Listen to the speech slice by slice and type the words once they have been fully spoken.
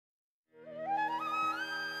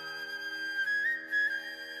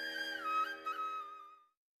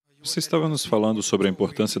Você estava nos falando sobre a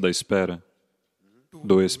importância da espera,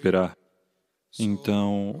 do esperar.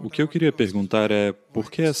 Então, o que eu queria perguntar é,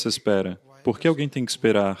 por que essa espera? Por que alguém tem que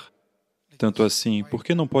esperar? Tanto assim, por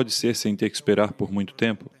que não pode ser sem ter que esperar por muito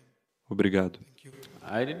tempo? Obrigado.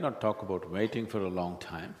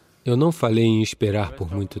 Eu não falei em esperar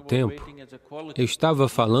por muito tempo. Eu estava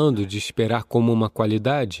falando de esperar como uma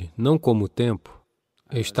qualidade, não como tempo.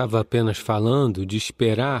 Eu estava apenas falando de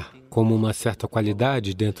esperar como uma certa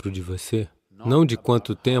qualidade dentro de você, não de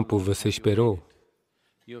quanto tempo você esperou.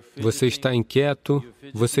 Você está inquieto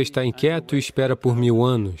e espera por 1000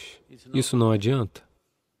 anos. Isso não adianta.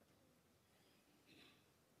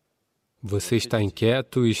 Você está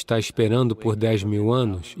inquieto e está esperando por 10.000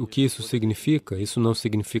 anos. O que isso significa? Isso não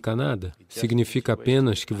significa nada. Significa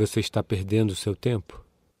apenas que você está perdendo o seu tempo.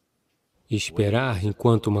 Esperar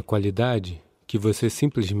enquanto uma qualidade, que você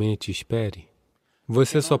simplesmente espere.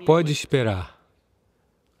 Você só pode esperar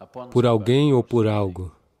por alguém ou por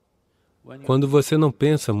algo quando você não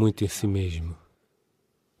pensa muito em si mesmo.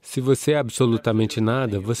 Se você é absolutamente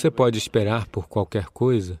nada, você pode esperar por qualquer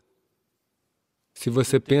coisa. Se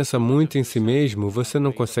você pensa muito em si mesmo, você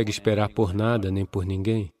não consegue esperar por nada nem por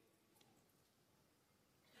ninguém.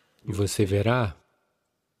 Você verá,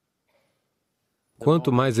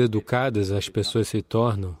 quanto mais educadas as pessoas se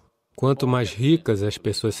tornam, quanto mais ricas as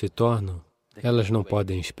pessoas se tornam, elas não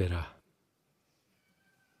podem esperar.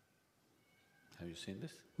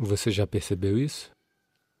 Você já percebeu isso?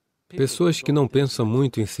 Pessoas que não pensam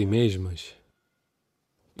muito em si mesmas,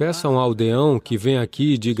 peça a um aldeão que venha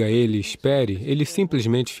aqui e diga a ele, espere, ele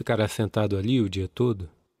simplesmente ficará sentado ali o dia todo.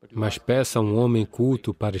 Mas peça a um homem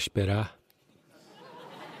culto para esperar.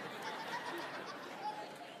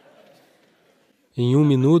 Em 1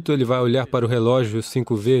 minuto ele vai olhar para o relógio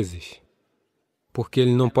 5 vezes, porque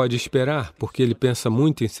ele não pode esperar, porque ele pensa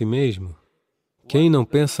muito em si mesmo. Quem não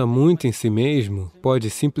pensa muito em si mesmo pode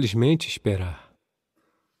simplesmente esperar.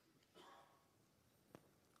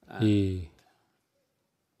 E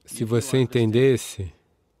se você entendesse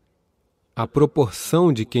a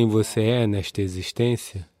proporção de quem você é nesta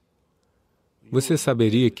existência, você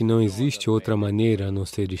saberia que não existe outra maneira a não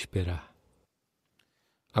ser esperar.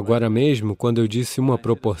 Agora mesmo, quando eu disse uma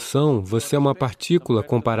proporção, você é uma partícula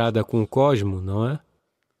comparada com o cosmos, não é?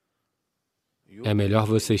 É melhor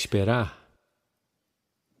você esperar.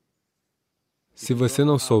 Se você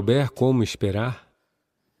não souber como esperar,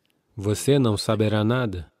 você não saberá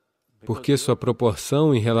nada, porque sua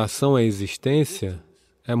proporção em relação à existência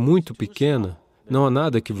é muito pequena, não há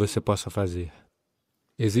nada que você possa fazer.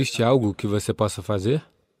 Existe algo que você possa fazer?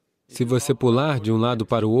 Se você pular de um lado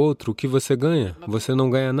para o outro, o que você ganha? Você não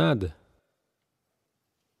ganha nada.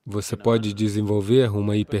 Você pode desenvolver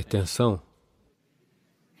uma hipertensão,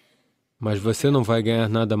 mas você não vai ganhar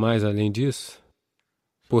nada mais além disso.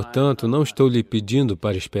 Portanto, não estou lhe pedindo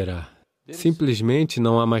para esperar. Simplesmente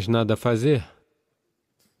não há mais nada a fazer.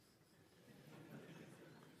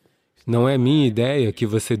 Não é minha ideia que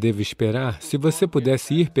você deva esperar. Se você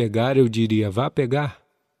pudesse ir pegar, eu diria, vá pegar.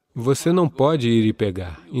 Você não pode ir e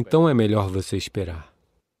pegar, então é melhor você esperar.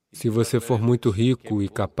 Se você for muito rico e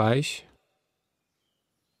capaz,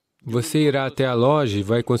 você irá até a loja e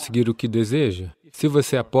vai conseguir o que deseja. Se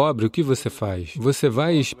você é pobre, o que você faz? Você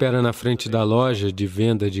vai e espera na frente da loja de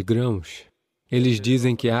venda de grãos. Eles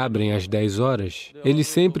dizem que abrem às 10 horas. Eles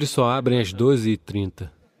sempre só abrem às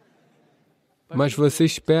 12h30. Mas você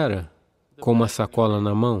espera com uma sacola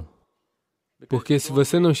na mão. Porque se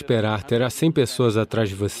você não esperar, terá 100 pessoas atrás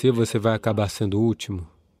de você, você vai acabar sendo o último.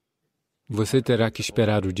 Você terá que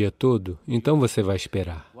esperar o dia todo, então você vai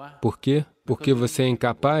esperar. Por quê? Porque você é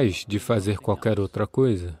incapaz de fazer qualquer outra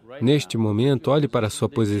coisa. Neste momento, olhe para a sua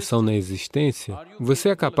posição na existência. Você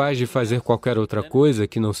é capaz de fazer qualquer outra coisa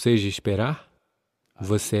que não seja esperar?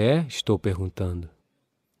 Você é? Estou perguntando.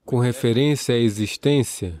 Com referência à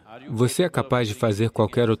existência, você é capaz de fazer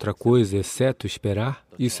qualquer outra coisa exceto esperar?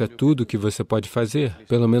 Isso é tudo que você pode fazer.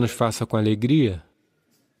 Pelo menos faça com alegria.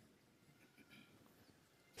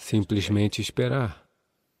 Simplesmente esperar.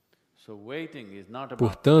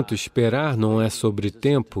 Portanto, esperar não é sobre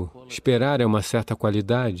tempo. Esperar é uma certa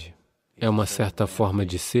qualidade, é uma certa forma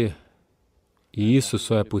de ser. E isso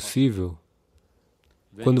só é possível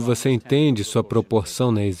quando você entende sua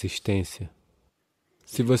proporção na existência.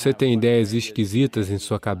 Se você tem ideias esquisitas em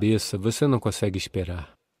sua cabeça, você não consegue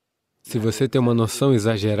esperar. Se você tem uma noção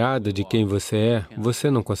exagerada de quem você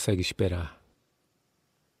não consegue esperar.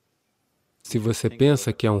 Se você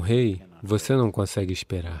pensa que é um rei, você não consegue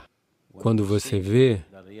esperar. Quando você vê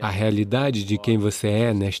a realidade de quem você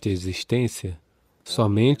é nesta existência,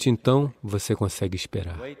 somente então você consegue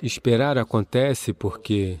esperar. Esperar acontece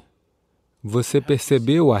porque Você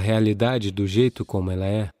percebeu a realidade do jeito como ela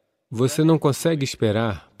é? Você não consegue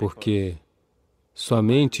esperar porque sua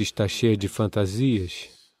mente está cheia de fantasias.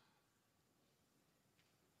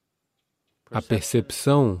 A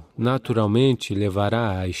percepção naturalmente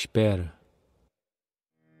levará à espera.